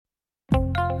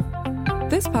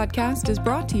This podcast is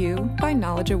brought to you by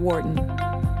Knowledge at Wharton.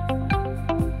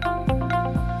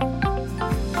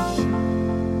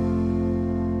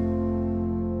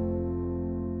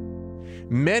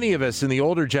 Many of us in the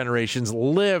older generations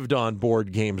lived on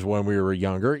board games when we were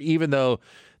younger, even though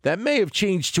that may have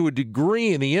changed to a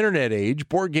degree in the internet age.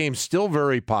 Board games still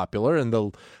very popular, and the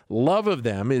love of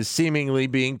them is seemingly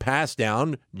being passed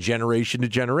down generation to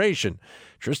generation.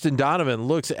 Tristan Donovan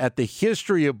looks at the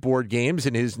history of board games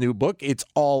in his new book, It's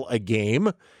All a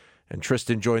Game. And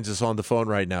Tristan joins us on the phone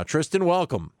right now. Tristan,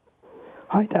 welcome.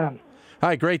 Hi, Dan.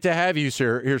 Hi, great to have you,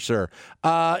 sir.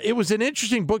 It was an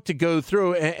interesting book to go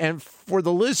through, and for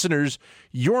the listeners,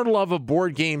 your love of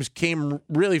board games came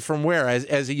really from where?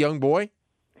 As a young boy?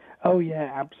 Oh,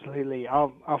 yeah, absolutely.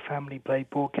 Our family played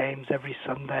board games every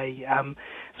Sunday.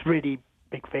 It's a really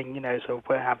big thing, so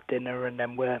we'll have dinner and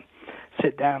then we'll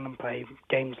sit down and play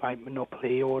games like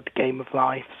Monopoly or the Game of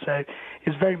Life. So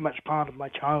it's very much part of my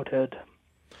childhood.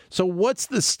 So what's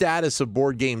the status of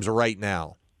board games right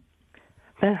now?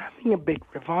 They're having a big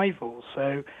revival.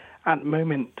 So at the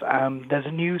moment, there's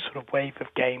a new sort of wave of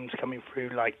games coming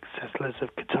through, like Settlers of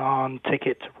Catan,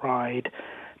 Ticket to Ride,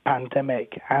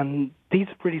 Pandemic, and these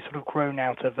have really sort of grown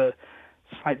out of a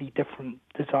slightly different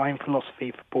design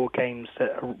philosophy for board games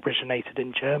that originated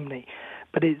in Germany.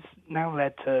 But it's now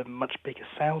led to much bigger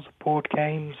sales of board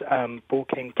games. Board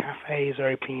game cafes are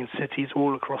opening in cities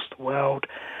all across the world.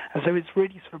 And so it's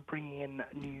really sort of bringing in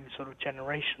a new sort of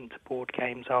generation to board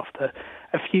games after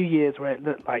a few years where it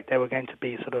looked like they were going to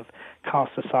be sort of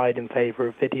cast aside in favor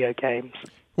of video games.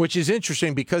 Which is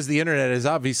interesting because the internet has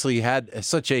obviously had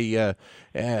such an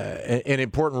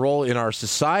important role in our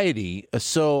society.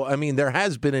 So, I mean, there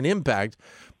has been an impact,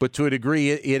 but to a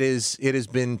degree, it has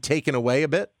been taken away a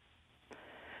bit.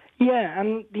 Yeah,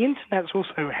 and the internet's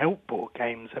also helped board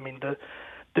games. I mean,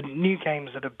 the new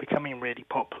games that are becoming really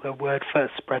popular, word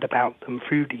first spread about them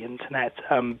through the internet.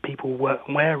 People were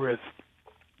aware of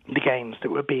the games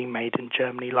that were being made in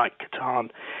Germany, like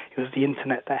Catan. It was the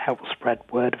internet that helped spread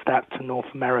word of that to North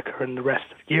America and the rest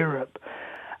of Europe.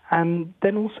 And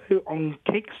then also on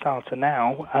Kickstarter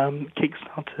now,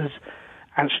 Kickstarter's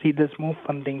actually, there's more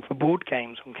funding for board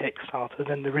games on Kickstarter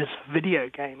than there is for video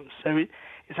games. So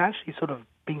it's actually sort of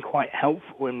been quite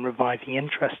helpful in reviving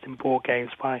interest in board games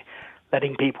by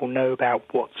letting people know about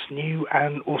what's new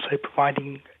and also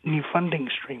providing new funding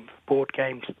stream for board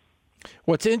games.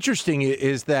 What's interesting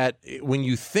is that when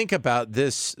you think about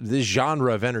this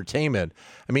genre of entertainment,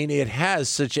 I mean, it has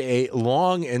such a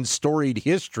long and storied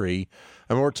history.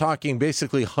 I mean, we're talking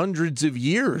basically hundreds of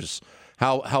years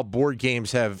how board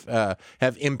games have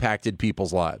impacted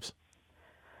people's lives.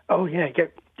 Oh, yeah,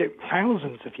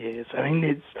 thousands of years. I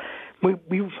mean,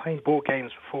 we were playing board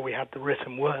games before we had the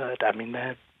written word. I mean,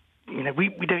 we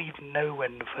don't even know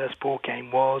when the first board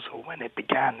game was or when it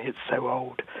began. It's so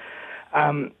old.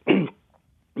 And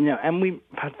we've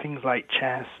had things like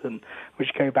chess, which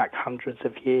go back hundreds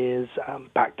of years,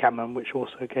 backgammon, which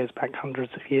also goes back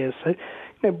hundreds of years.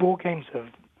 So, board games have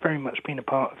very much been a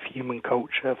part of human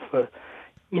culture for,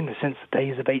 since the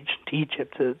days of ancient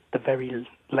Egypt to the very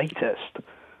latest.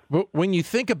 But when you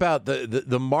think about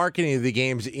the marketing of the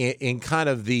games in kind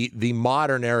of the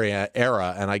modern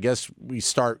era, and I guess we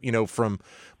start, from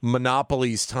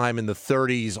Monopoly's time in the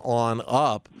 30s on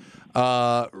up,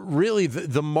 really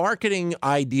the marketing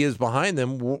ideas behind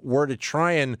them were to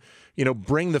try and,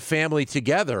 bring the family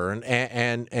together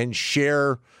and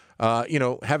share,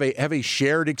 have a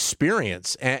shared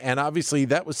experience. And obviously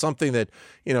that was something that,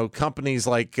 companies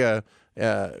like,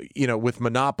 with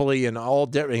Monopoly and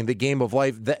the Game of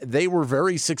Life, they were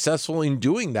very successful in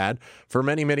doing that for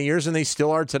many, many years, and they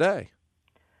still are today.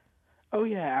 Oh,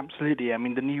 yeah, absolutely. I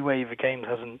mean, the new wave of games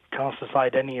hasn't cast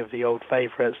aside any of the old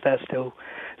favorites. They're still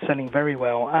selling very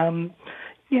well. And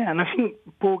I think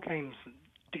board games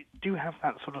do have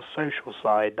that sort of social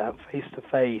side, that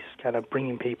face-to-face kind of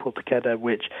bringing people together,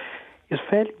 which is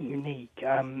fairly unique.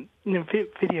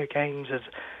 Video games, as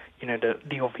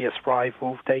the obvious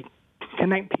rival, they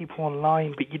connect people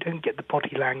online, but you don't get the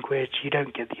body language, you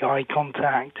don't get the eye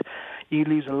contact, you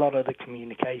lose a lot of the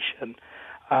communication.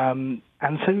 And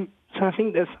so I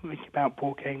think there's something about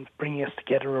board games bringing us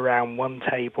together around one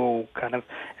table, kind of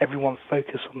everyone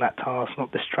focused on that task,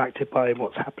 not distracted by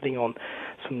what's happening on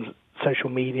some social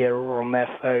media or on their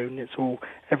phone. It's all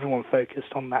everyone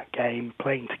focused on that game,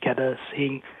 playing together,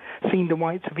 seeing the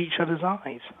whites of each other's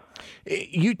eyes.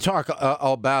 You talk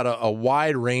about a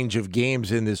wide range of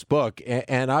games in this book,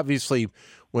 and obviously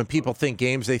when people think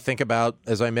games, they think about,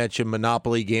 as I mentioned,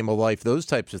 Monopoly, Game of Life, those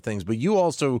types of things. But you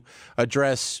also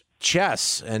address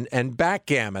chess and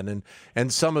backgammon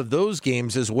and some of those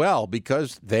games as well,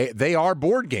 because they are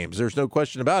board games. There's no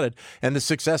question about it, and the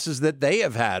successes that they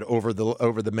have had over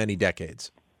the many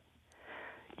decades.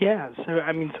 Yeah, so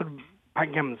I mean, sort of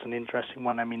backgammon's an interesting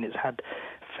one. I mean, it's had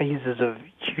phases of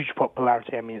huge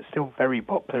popularity. I mean, it's still very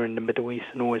popular in the Middle East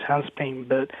and always has been,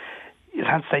 but it's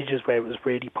had stages where it was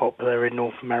really popular in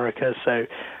North America. So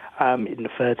in the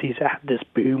 30s, it had this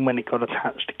boom when it got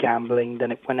attached to gambling.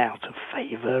 Then it went out of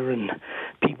favor, and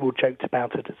people joked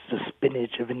about it as the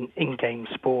spinach of in-game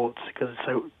sports because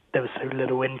there was so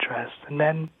little interest. And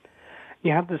then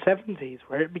you had the 70s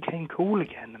where it became cool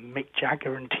again, and Mick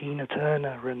Jagger and Tina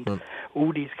Turner and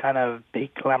all these kind of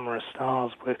big glamorous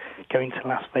stars were going to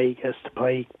Las Vegas to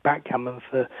play backgammon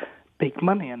for big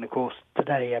money. And of course,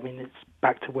 today, I mean, it's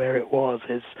back to where it was.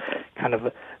 It's kind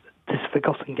of this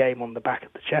forgotten game on the back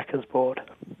of the checkers board.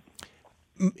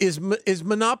 Is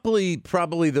Monopoly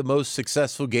probably the most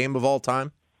successful game of all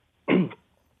time?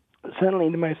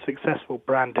 Certainly the most successful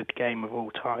branded game of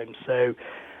all time. So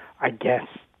I guess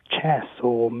chess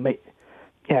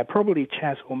probably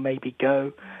chess or maybe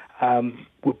Go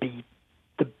would be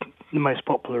the most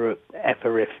popular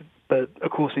ever. But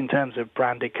of course, in terms of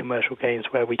branded commercial games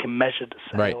where we can measure the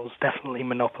sales, Definitely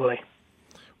Monopoly.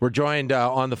 We're joined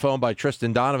on the phone by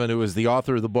Tristan Donovan, who is the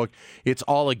author of the book, It's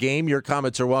All a Game. Your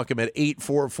comments are welcome at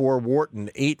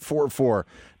 844-WHARTON,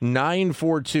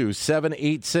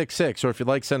 844-942-7866. Or if you'd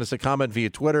like, send us a comment via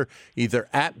Twitter, either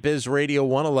at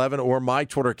BizRadio111 or my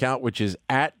Twitter account, which is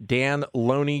at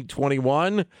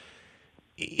DanLoney21.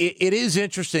 It is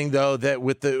interesting, though, that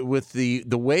with the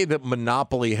way that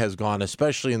Monopoly has gone,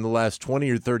 especially in the last 20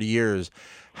 or 30 years,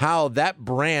 how that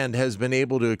brand has been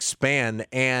able to expand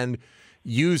and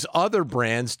use other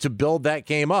brands to build that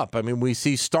game up. I mean, we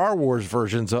see Star Wars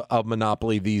versions of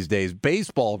Monopoly these days,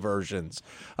 baseball versions,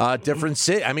 different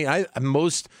city. I mean,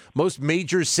 most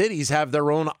major cities have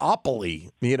their own opoly,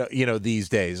 you know, these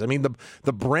days. I mean,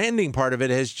 the branding part of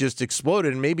it has just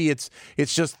exploded, and maybe it's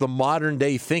just the modern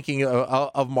day thinking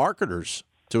of marketers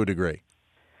to a degree.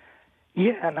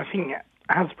 Yeah, and I think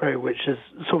Hasbro, which is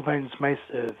sort of owns most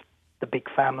of the big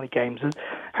family games,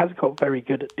 has got very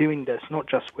good at doing this, not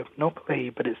just with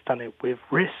Monopoly, but it's done it with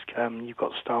Risk. You've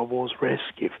got Star Wars Risk,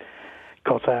 you've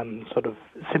got sort of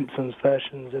Simpsons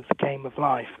versions of the Game of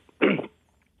Life.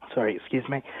 Sorry, excuse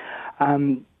me.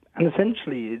 And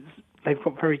essentially, they've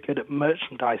got very good at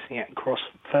merchandising it and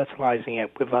cross-fertilizing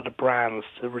it with other brands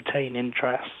to retain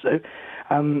interest. So,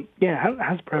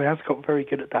 Hasbro has got very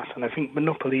good at that, and I think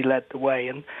Monopoly led the way.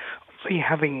 And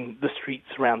having the streets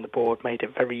around the board made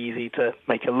it very easy to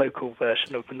make a local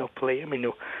version of Monopoly. I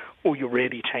mean, all you're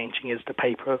really changing is the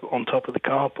paper on top of the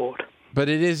cardboard. But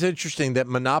it is interesting that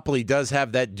Monopoly does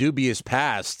have that dubious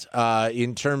past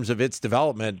in terms of its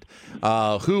development.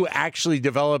 Who actually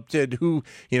developed it? Who,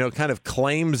 kind of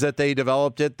claims that they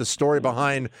developed it? The story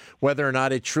behind whether or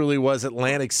not it truly was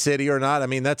Atlantic City or not. I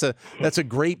mean, that's a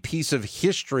great piece of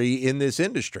history in this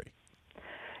industry.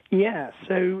 Yeah.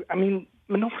 So, I mean,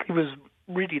 Monopoly was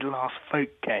really the last folk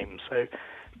game. So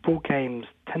board games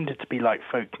tended to be like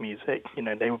folk music.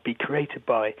 They would be created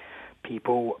by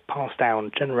people, passed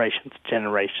down generation to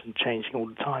generation, changing all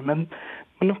the time. And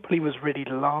Monopoly was really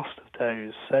the last of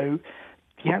those. So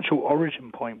the actual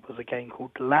origin point was a game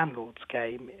called The Landlord's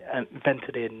Game,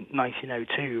 invented in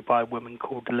 1902 by a woman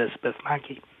called Elizabeth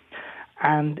Magie.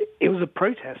 And it was a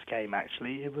protest game,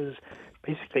 actually. It was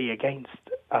basically against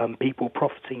people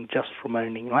profiting just from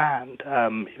owning land.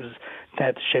 It was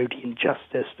there to show the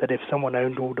injustice that if someone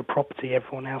owned all the property,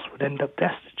 everyone else would end up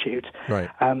destitute. Right.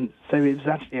 So it was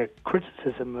actually a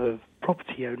criticism of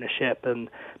property ownership and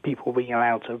people being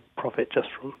allowed to profit just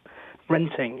from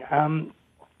renting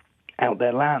out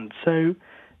their land. So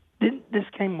this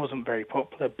game wasn't very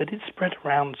popular, but it spread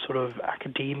around sort of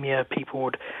academia. People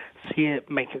would see it,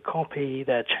 make a copy,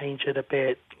 they'd change it a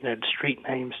bit. The street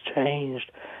names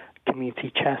changed. Community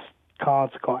chess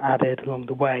cards got added along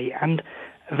the way, and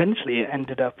eventually it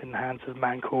ended up in the hands of a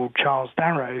man called Charles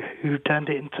Darrow, who turned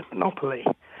it into Monopoly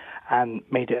and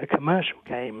made it a commercial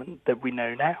game that we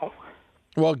know now.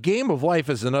 Well, Game of Life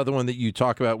is another one that you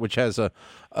talk about, which has a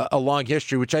long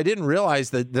history, which I didn't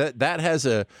realize that has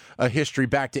a history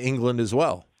back to England as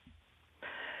well.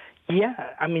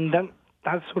 Yeah, I mean,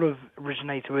 that sort of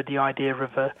originated with the idea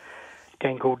of a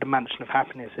game called The Mansion of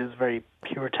Happiness. Is a very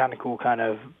puritanical kind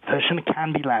of version of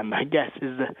Candyland, I guess,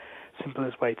 is the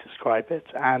simplest way to describe it.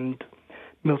 And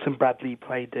Milton Bradley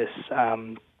played this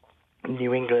in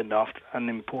New England after an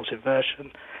imported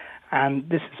version. And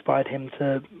this inspired him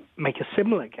to make a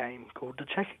similar game called The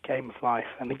Checkered Game of Life.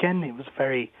 And again, it was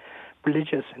very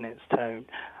religious in its tone.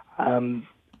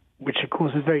 which of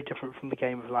course is very different from the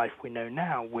game of life we know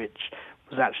now, which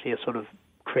was actually a sort of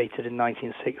created in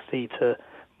 1960 to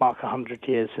mark 100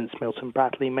 years since Milton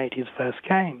Bradley made his first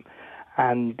game.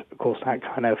 And of course that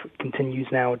kind of continues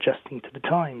now, adjusting to the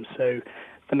times. So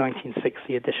the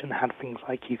 1960 edition had things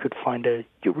like you could find a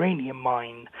uranium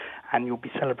mine and you'll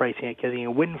be celebrating it getting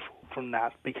a windfall from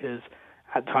that, because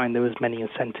at the time there was many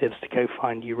incentives to go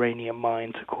find uranium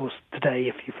mines. Of course, today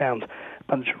if you found a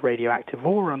bunch of radioactive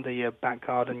ore under your back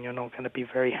garden, you're not going to be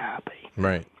very happy.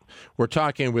 Right. We're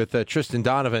talking with Tristan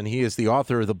Donovan. He is the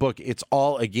author of the book, It's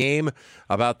All a Game,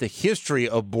 about the history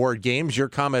of board games. Your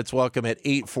comments welcome at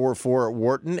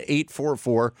 844-WHARTON,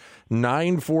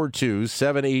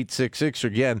 844-942-7866.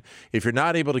 Again, if you're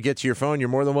not able to get to your phone, you're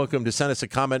more than welcome to send us a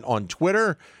comment on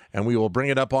Twitter, and we will bring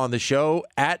it up on the show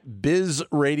at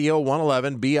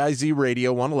BizRadio111, B-I-Z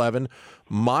Radio 111.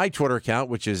 My Twitter account,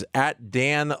 which is at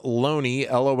Dan Loney,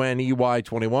 Loney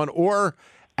 21, or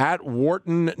at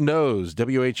Wharton Knows,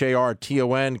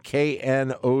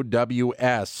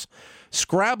 WHARTONKNOWS.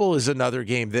 Scrabble is another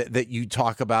game that you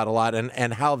talk about a lot,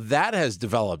 and how that has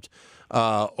developed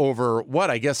over,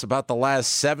 I guess about the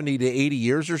last 70 to 80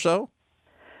 years or so?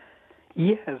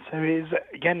 Yeah, so it is,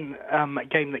 again, a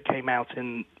game that came out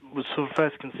was sort of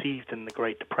first conceived in the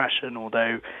Great Depression,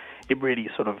 although it really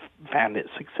sort of found its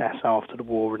success after the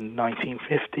war in the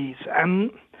 1950s.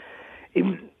 And it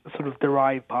sort of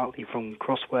derived partly from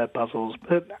crossword puzzles,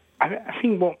 but I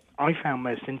think what I found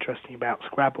most interesting about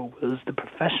Scrabble was the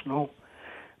professional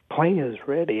players,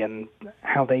 really, and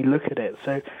how they look at it.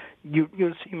 So you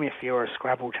assume if you're a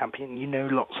Scrabble champion, you know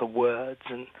lots of words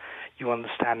and you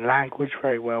understand language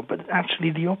very well, but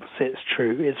actually the opposite is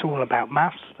true. It's all about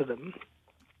maths for them.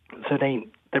 So they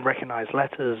recognize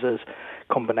letters as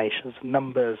combinations of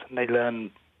numbers, and they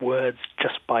learn words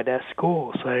just by their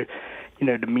score. So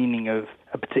the meaning of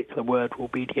a particular word will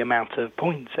be the amount of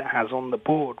points it has on the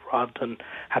board, rather than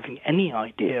having any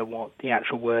idea what the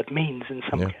actual word means in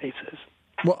some cases.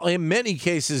 Well, in many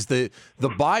cases, the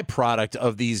byproduct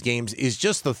of these games is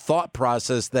just the thought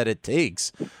process that it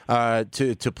takes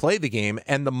to play the game,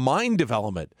 and the mind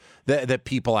development that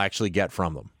people actually get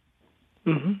from them.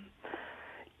 Mm-hmm.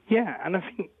 Yeah, and I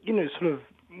think, sort of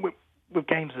with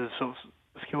games as sort of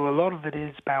skill, a lot of it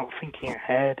is about thinking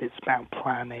ahead, it's about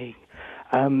planning.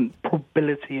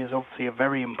 Probability is obviously a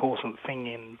very important thing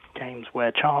in games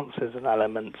where chance is an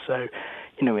element. So,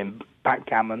 in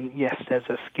backgammon, yes, there's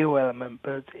a skill element,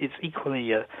 but it's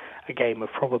equally a game of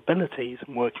probabilities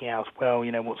and working out,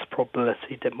 what's the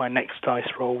probability that my next dice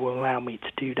roll will allow me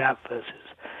to do that versus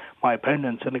my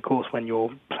opponent. And, of course, when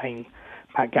you're playing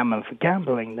backgammon for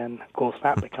gambling, then, of course,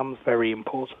 that becomes very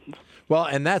important. Well,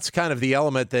 and that's kind of the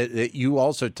element that you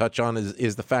also touch on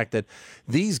is the fact that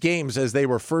these games, as they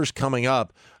were first coming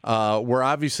up, were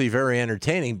obviously very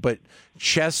entertaining, but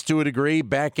chess to a degree,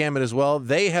 backgammon as well,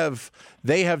 they have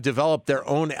developed their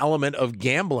own element of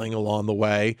gambling along the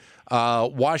way.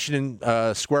 Washington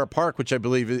Square Park, which I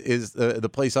believe is the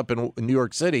place up in New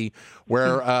York City,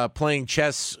 where playing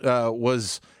chess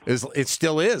it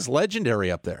still is legendary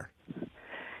up there.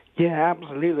 Yeah,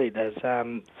 absolutely. There's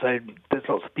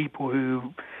lots of people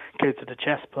who go to the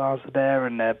chess plaza there,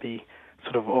 and they'll be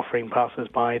sort of offering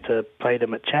passers-by to play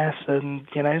them at chess, and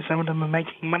some of them are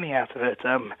making money out of it.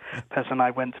 Person I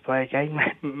went to play a game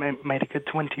made a good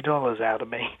 $20 out of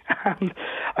me, and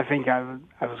I think I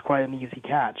was quite an easy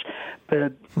catch.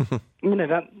 But that's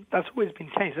always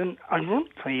been the case. And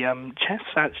ironically, chess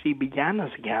actually began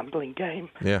as a gambling game.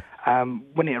 Yeah.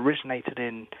 When it originated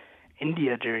in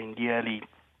India during the early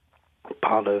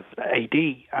part of AD,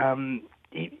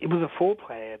 it was a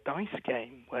four-player dice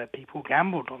game where people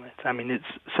gambled on it. I mean, it's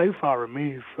so far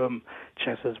removed from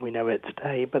chess as we know it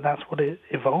today, but that's what it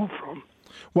evolved from.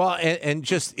 Well, and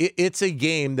just it's a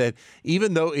game that,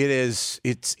 even though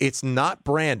it's not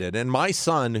branded, and my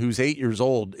son, who's 8 years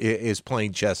old, is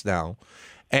playing chess now,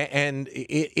 and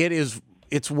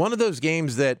it's one of those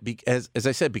games that, as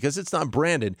I said, because it's not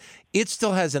branded, it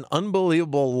still has an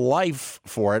unbelievable life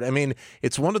for it. I mean,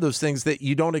 it's one of those things that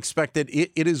you don't expect that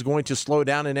it is going to slow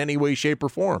down in any way, shape, or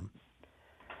form.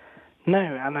 No,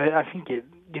 and I think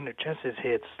chess is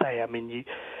here to stay. I mean,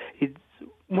 it's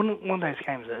one of those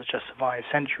games that has just survived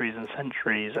centuries and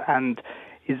centuries, and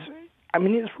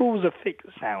its rules are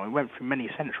fixed now. It went through many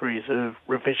centuries of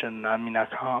revision. I mean, I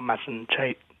can't imagine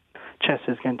chess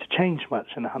is going to change much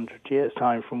in 100 years'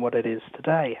 time from what it is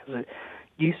today, as it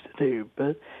used to do.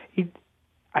 But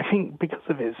I think because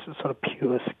of its sort of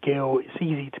pure skill, it's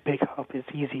easy to pick up, it's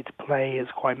easy to play, it's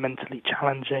quite mentally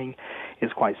challenging,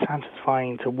 it's quite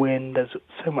satisfying to win. There's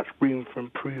so much room for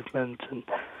improvement and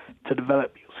to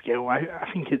develop your skill. I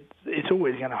think it's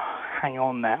always going to hang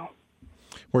on now.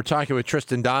 We're talking with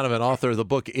Tristan Donovan, author of the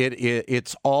book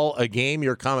It's All a Game.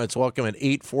 Your comments welcome at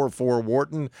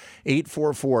 844-WHARTON,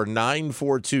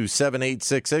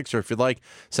 844-942-7866. Or if you'd like,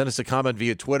 send us a comment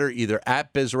via Twitter, either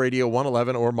at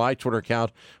BizRadio111 or my Twitter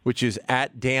account, which is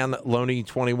at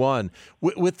DanLoney21.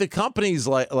 With the companies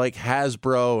like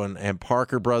Hasbro and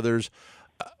Parker Brothers,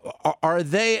 are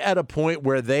they at a point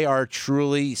where they are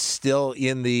truly still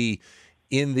in the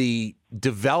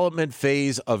development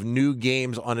phase of new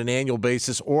games on an annual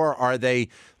basis, or are they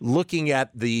looking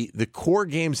at the core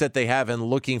games that they have and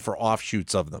looking for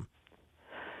offshoots of them?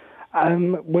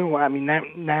 Well, I mean,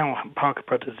 now Parker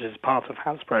Brothers is part of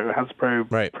Hasbro. Hasbro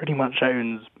Right. pretty much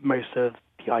owns most of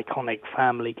the iconic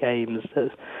family games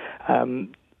that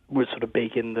were sort of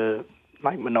big in the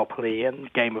like Monopoly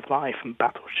and Game of Life and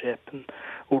Battleship and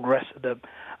all the rest of them.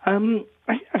 I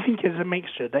think it's a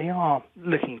mixture. They are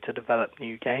looking to develop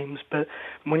new games, but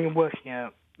when you're working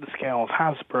at the scale of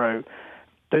Hasbro,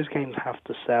 those games have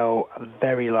to sell a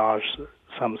very large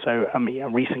sum. So, I mean, a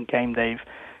recent game they've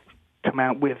come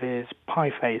out with is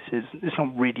Pie Faces. It's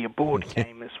not really a board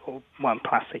game. It's all one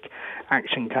plastic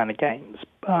action kind of games.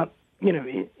 But, you know,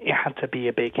 it had to be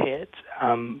a big hit.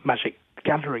 Magic the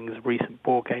Gathering is a recent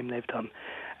board game they've done.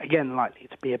 Again, likely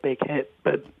to be a big hit,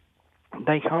 but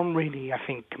they can't really, I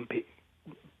think,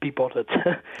 be bothered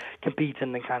to compete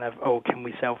in the kind of, can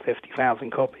we sell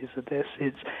 50,000 copies of this?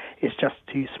 It's just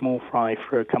too small fry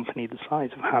for a company the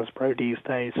size of Hasbro these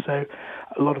days. So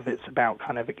a lot of it's about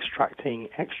kind of extracting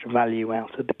extra value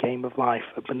out of the Game of Life,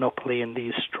 of Monopoly, and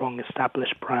these strong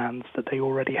established brands that they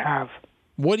already have.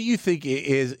 What do you think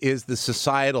is the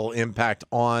societal impact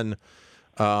on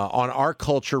our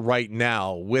culture right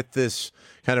now with this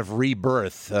kind of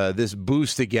rebirth, this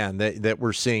boost again that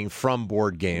we're seeing from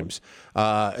board games,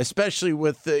 especially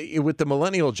with the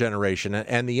millennial generation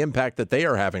and the impact that they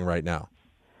are having right now?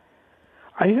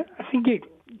 I think it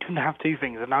can have two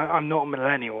things, and I'm not a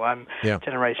millennial. I'm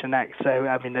Generation X, so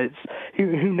I mean, it's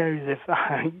who knows if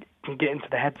I can get into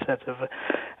the headset of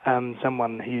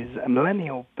someone who's a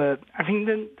millennial. But I think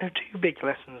there are two big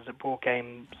lessons that board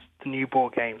games, the new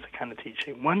board games, are kind of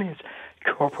teaching. One is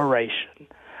cooperation.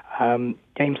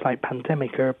 Games like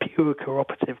Pandemic are a pure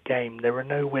cooperative game. There are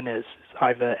no winners. It's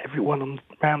either everyone on the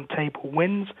round table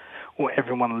wins or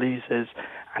everyone loses.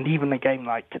 And even a game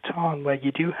like Catan, where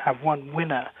you do have one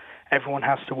winner, everyone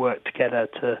has to work together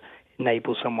to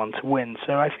enable someone to win.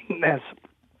 So I think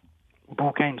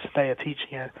board games today are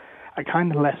teaching a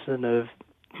kind of lesson of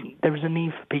there is a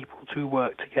need for people to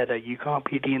work together. You can't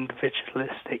be the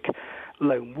individualistic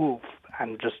lone wolf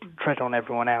and just tread on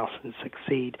everyone else and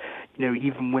succeed. You know,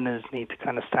 even winners need to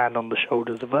kind of stand on the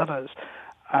shoulders of others.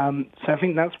 So I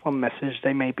think that's one message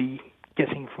they may be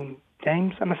getting from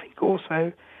games. And I think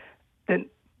also that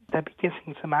they'll be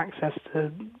getting some access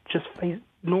to just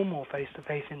normal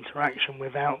face-to-face interaction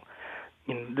without,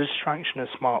 you know, the distraction of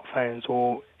smartphones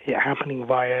or it happening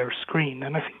via a screen.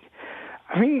 And I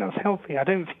think that's healthy. I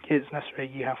don't think it's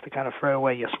necessarily you have to kind of throw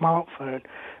away your smartphone,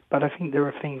 but I think there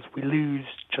are things we lose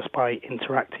just by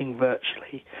interacting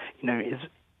virtually. Is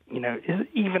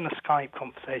even a Skype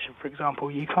conversation, for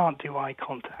example, you can't do eye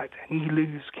contact and you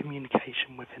lose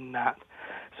communication within that.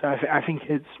 So I think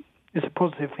it's a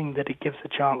positive thing that it gives a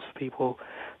chance for people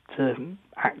to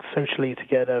act socially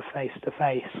together face to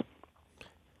face.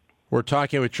 We're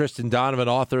talking with Tristan Donovan,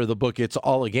 author of the book It's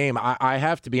All a Game. I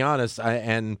have to be honest,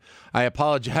 and I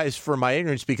apologize for my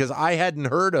ignorance because I hadn't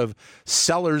heard of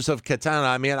Sellers of Catan.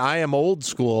 I mean, I am old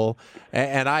school,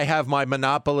 and I have my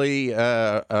Monopoly.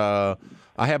 I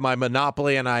have my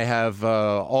Monopoly, and I have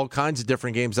all kinds of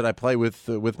different games that I play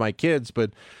with my kids.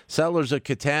 But Sellers of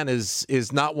Catan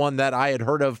is not one that I had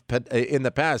heard of in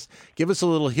the past. Give us a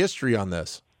little history on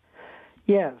this.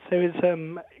 Yeah, so it's a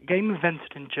game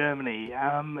invented in Germany.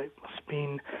 It must have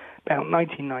been about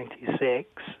 1996.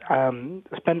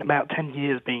 Spent about 10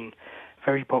 years being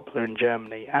very popular in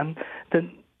Germany, and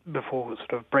then before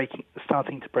sort of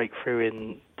starting to break through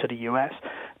into the US.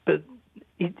 But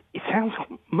it sounds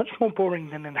much more boring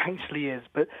than it actually is.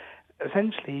 But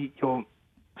essentially, you're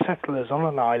settlers on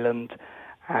an island,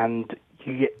 and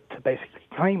you get to basically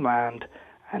claim land,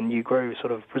 and you grow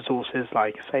sort of resources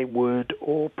like, say, wood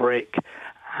or brick,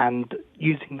 and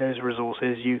using those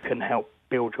resources, you can help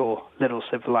build your little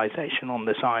civilization on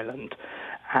this island.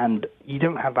 And you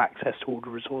don't have access to all the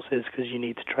resources because you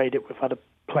need to trade it with other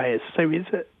players. So it's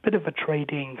a bit of a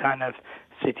trading kind of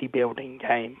city-building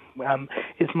game.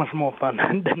 It's much more fun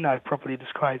than I've properly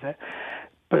described it.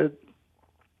 But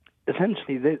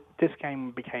essentially, this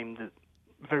game became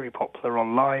very popular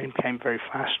online, became very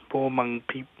fashionable among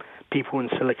people in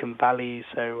Silicon Valley.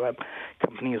 So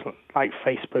companies like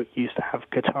Facebook used to have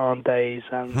Catan days,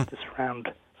 this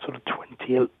around sort of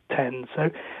 2010. So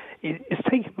it's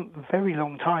taken a very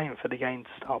long time for the game to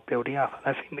start building up.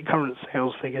 And I think the current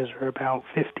sales figures are about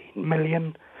 15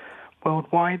 million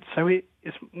worldwide. So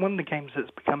it's one of the games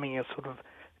that's becoming a sort of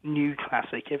new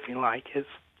classic, if you like. It's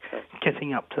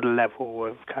getting up to the level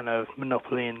of kind of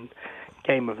Monopoly and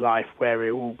Game of Life, where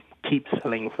it will keep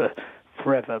selling for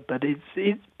forever. But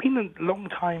it's been a long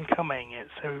time coming.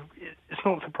 It's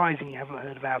not surprising you haven't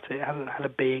heard about it. It hasn't had a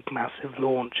big, massive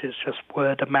launch. It's just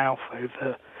word of mouth over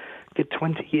a good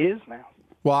 20 years now.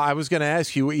 Well, I was going to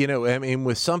ask you, I mean,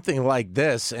 with something like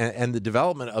this and the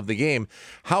development of the game,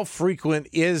 how frequent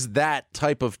is that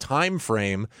type of time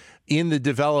frame in the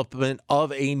development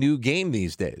of a new game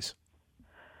these days?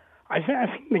 I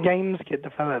think the games get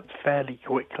developed fairly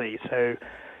quickly, so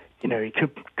it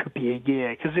could be a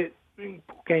year, because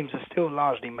games are still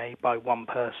largely made by one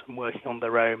person working on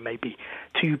their own, maybe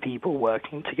two people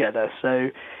working together.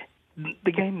 So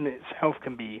the game itself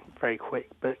can be very quick,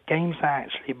 but games that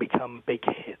actually become big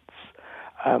hits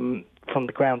from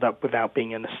the ground up without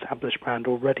being an established brand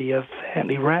already are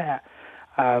fairly rare.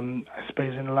 I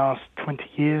suppose in the last 20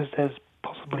 years there's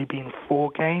possibly been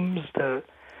 4 games that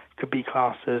could be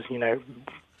classed as,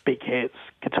 big hits.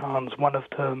 Catan's one of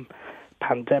them,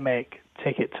 Pandemic,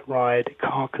 Ticket to Ride,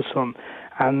 Carcassonne,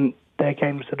 and they're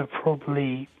games that have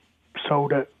probably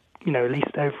sold at at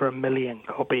least over 1 million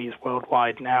copies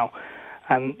worldwide now.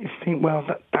 And you think, well,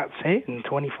 that's it in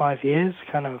 25 years,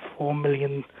 kind of 4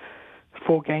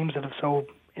 games that have sold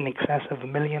in excess of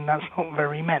 1 million. That's not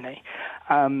very many.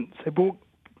 So,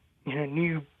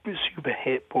 new super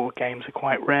hit board games are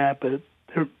quite rare, but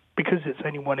because it's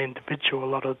only one individual a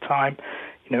lot of the time,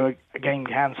 a game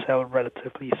can sell a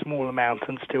relatively small amount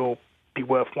and still be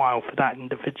worthwhile for that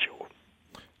individual.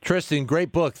 Tristan,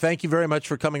 great book. Thank you very much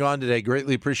for coming on today.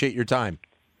 Greatly appreciate your time.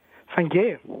 Thank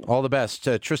you. All the best.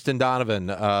 Tristan Donovan.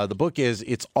 The book is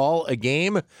It's All a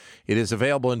Game. It is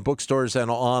available in bookstores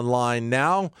and online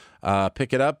now.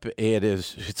 Pick it up.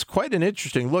 It's quite an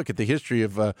interesting look at the history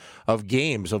of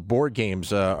games, of board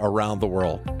games around the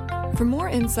world. For more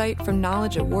insight from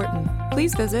Knowledge at Wharton,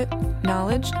 please visit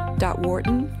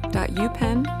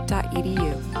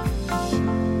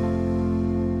knowledge.wharton.upenn.edu.